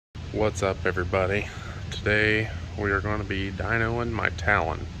What's up, everybody? Today we are going to be dynoing my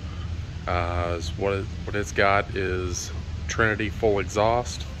Talon. What it's got is Trinity full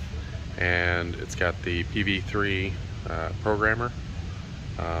exhaust, and it's got the PV3 programmer.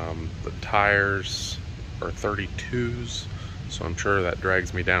 The tires are 32s, so I'm sure that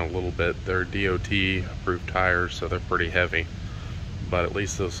drags me down a little bit. They're DOT approved tires, so they're pretty heavy, but at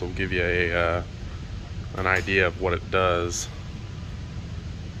least this will give you an idea of what it does.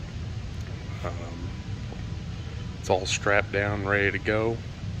 It's all strapped down, ready to go.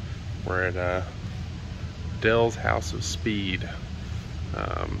 We're at Dells House of Speed.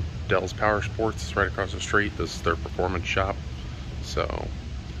 Dells PowerSports is right across the street. This is their performance shop. So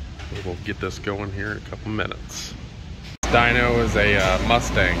we'll get this going here in a couple minutes. Dyno is a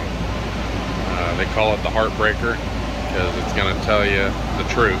Mustang. They call it the Heartbreaker because it's going to tell you the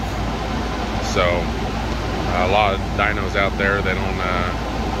truth. So a lot of dynos out there, they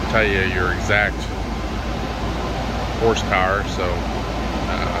don't tell you your exact horsepower, so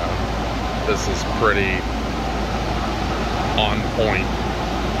this is pretty on point.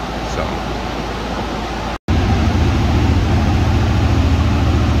 So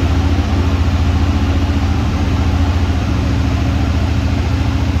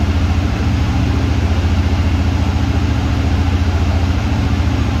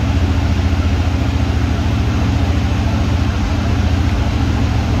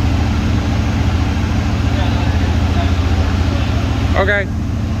okay.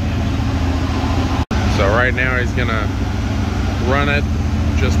 So right now he's gonna run it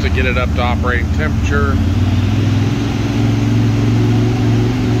just to get it up to operating temperature.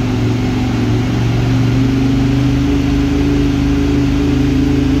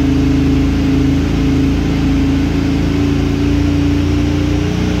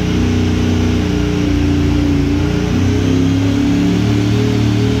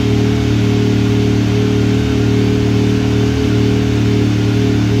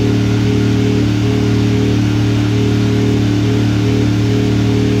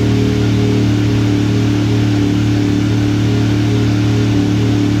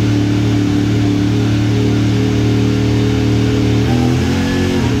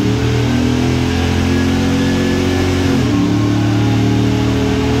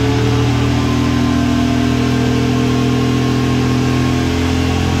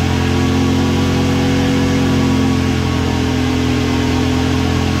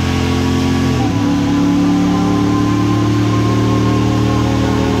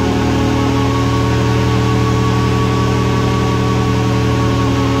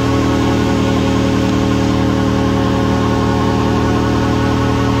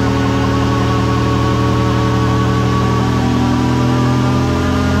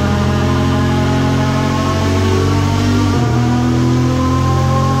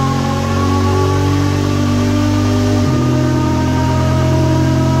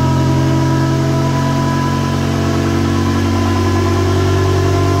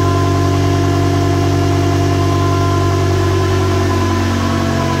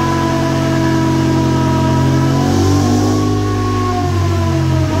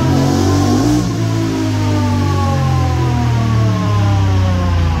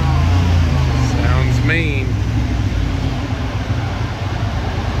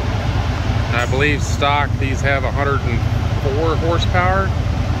 I believe stock these have 104 horsepower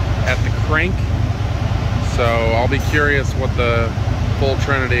at the crank, so I'll be curious what the full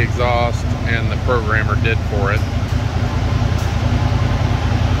Trinity exhaust and the programmer did for it.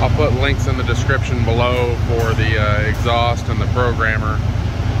 I'll put links in the description below for the exhaust and the programmer.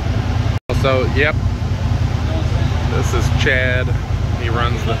 Also, yep, this is Chad. He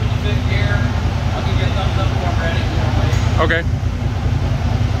runs the... Okay.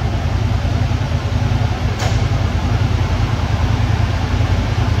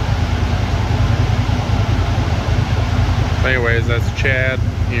 Anyways, that's Chad.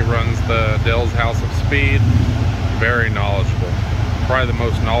 He runs the Dells House of Speed. Very knowledgeable. Probably the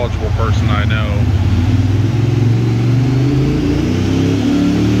most knowledgeable person I know.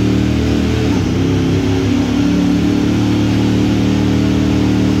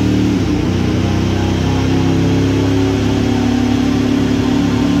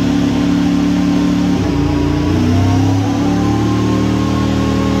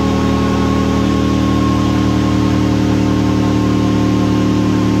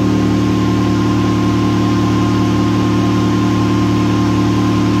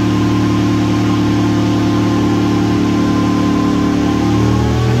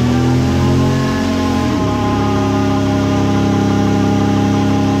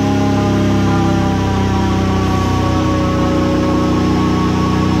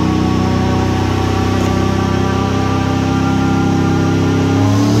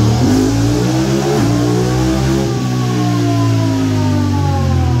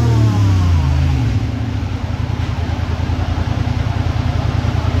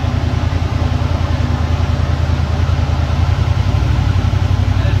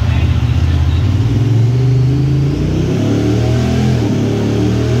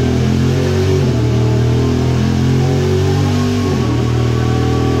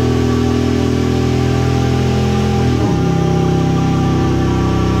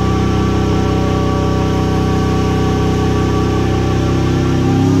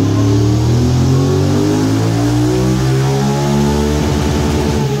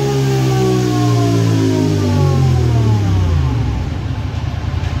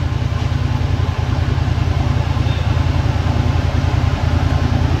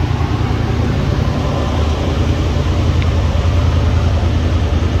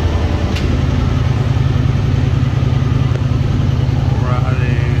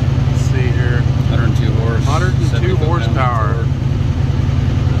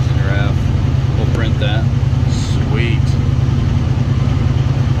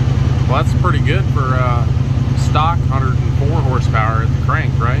 Well, that's pretty good for stock 104 horsepower at the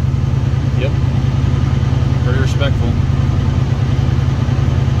crank, right? Yep. Very respectful.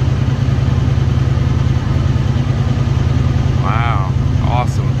 Wow,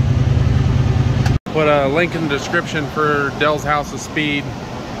 awesome. Put a link in the description for Dells House of Speed.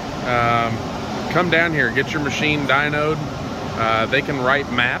 Come down here, get your machine dynoed. They can write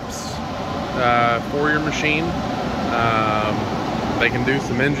maps for your machine. They can do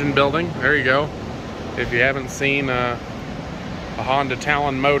some engine building. There you go. If you haven't seen a Honda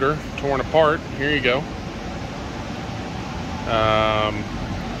Talon motor torn apart, here you go.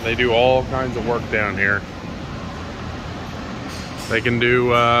 They do all kinds of work down here. They can do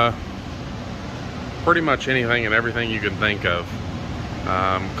pretty much anything and everything you can think of.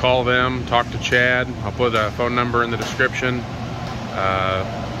 Call them, talk to Chad. I'll put a phone number in the description.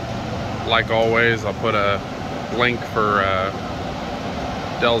 Like always, I'll put a link for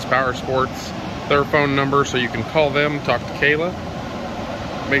Dells PowerSports, their phone number, so you can call them, talk to Kayla.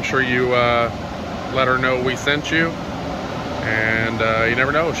 Make sure you let her know we sent you, and you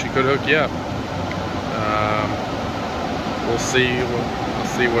never know, she could hook you up. We'll see. We'll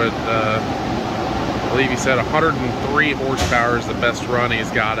see what I believe he said 103 horsepower is the best run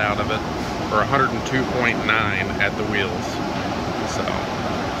he's got out of it, or 102.9 at the wheels. So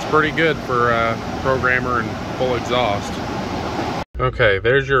it's pretty good for a programmer and full exhaust. Okay,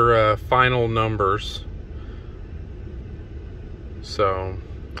 there's your final numbers. So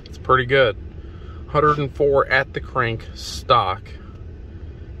it's pretty good. 104 at the crank stock.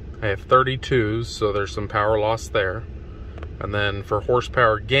 I have 32s, so there's some power loss there. And then for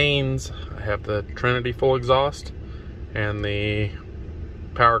horsepower gains, I have the Trinity full exhaust and the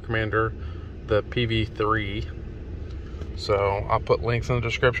Power Commander, the PV3. So I'll put links in the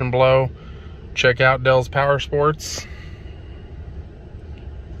description below. Check out Dells PowerSports,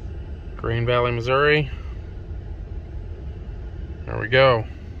 Green Valley, Missouri. There we go.